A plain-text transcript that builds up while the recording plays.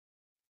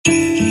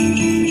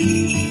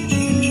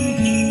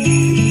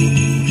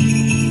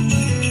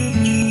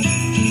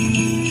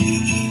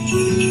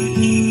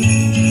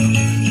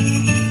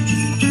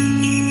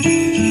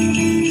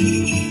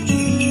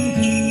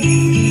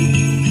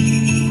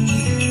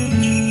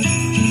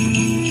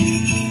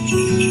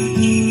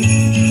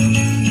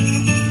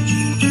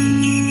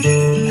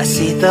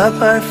the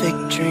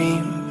perfect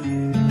dream,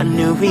 a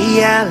new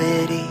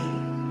reality,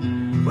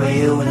 where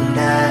you and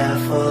I are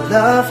full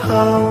of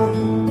hope.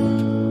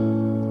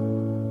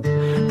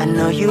 I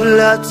know you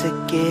love to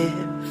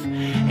give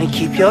and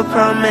keep your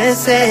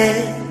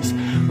promises.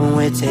 When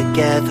we're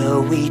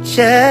together we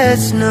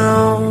just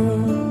know.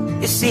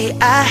 You see,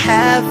 I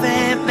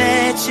haven't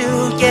met you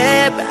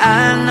yet, but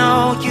I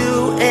know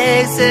you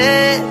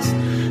exist.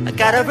 I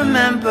gotta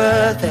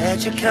remember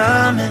that you're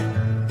coming.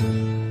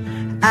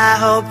 I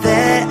hope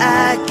that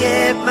I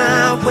get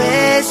my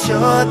wish.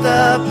 You're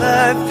the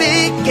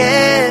perfect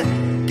gift.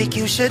 Think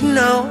you should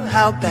know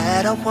how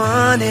bad I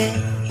want it.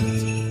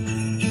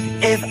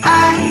 If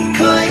I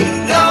could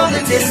go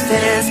the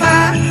distance,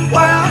 my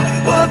world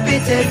would be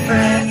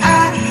different.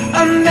 I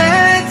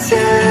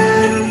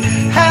imagine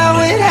how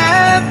it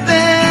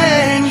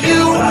happened.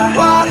 You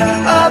walk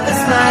up and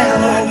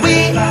smile, we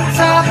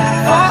talk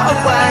for a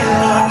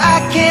while. I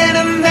can't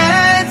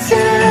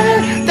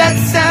imagine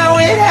that's how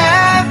it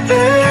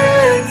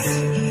happens.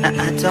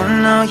 I don't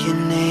know your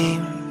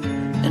name,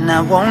 and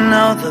I won't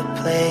know the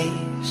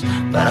place,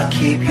 but I'll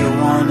keep you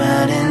warm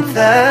out in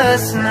the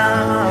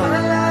snow.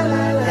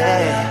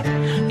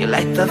 Yeah, you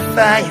light the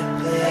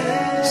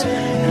fireplace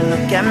and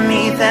look at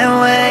me that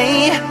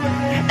way.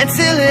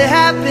 Until it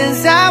happens,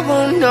 I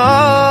won't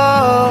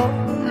know.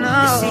 No.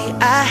 You see,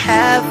 I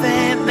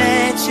haven't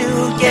met you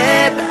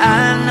yet, but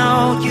I know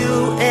you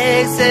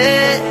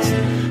exist.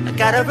 I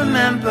gotta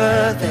remember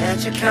that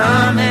you're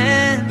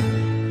coming.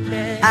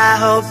 I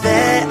hope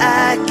that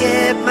I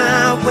get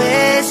my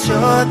wish.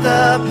 You're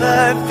the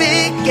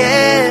perfect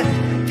gift.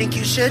 Think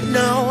you should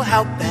know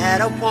how bad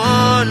I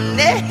want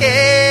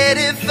it.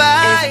 If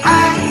I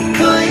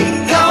could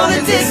go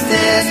the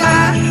distance,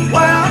 my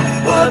world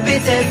would be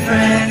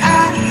different.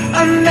 I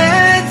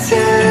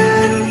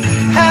imagine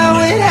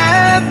how it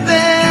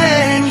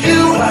happened.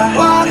 You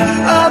walk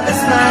up and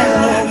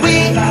smile, we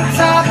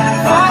talk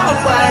for a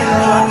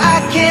while. I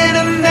can't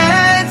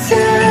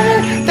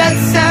imagine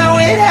that's how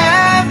it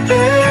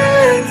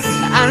happens.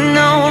 I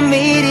know we'll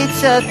meet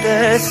each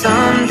other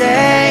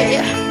someday.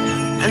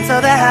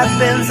 Until that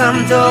happens, I'm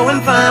doing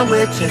fine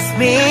with just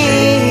me.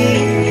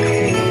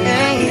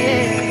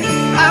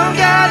 I've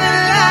got a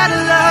lot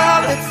of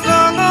love that's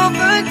long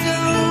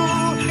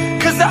overdue,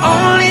 'cause I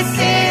only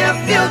see a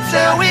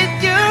future with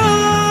you.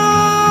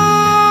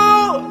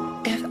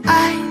 If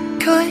I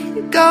could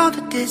go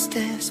the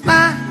distance,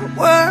 my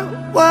world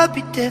would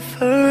be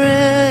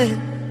different.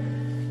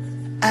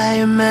 I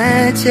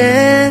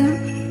imagine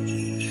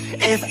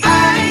if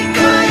I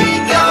could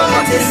go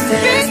the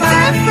distance,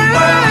 my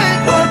world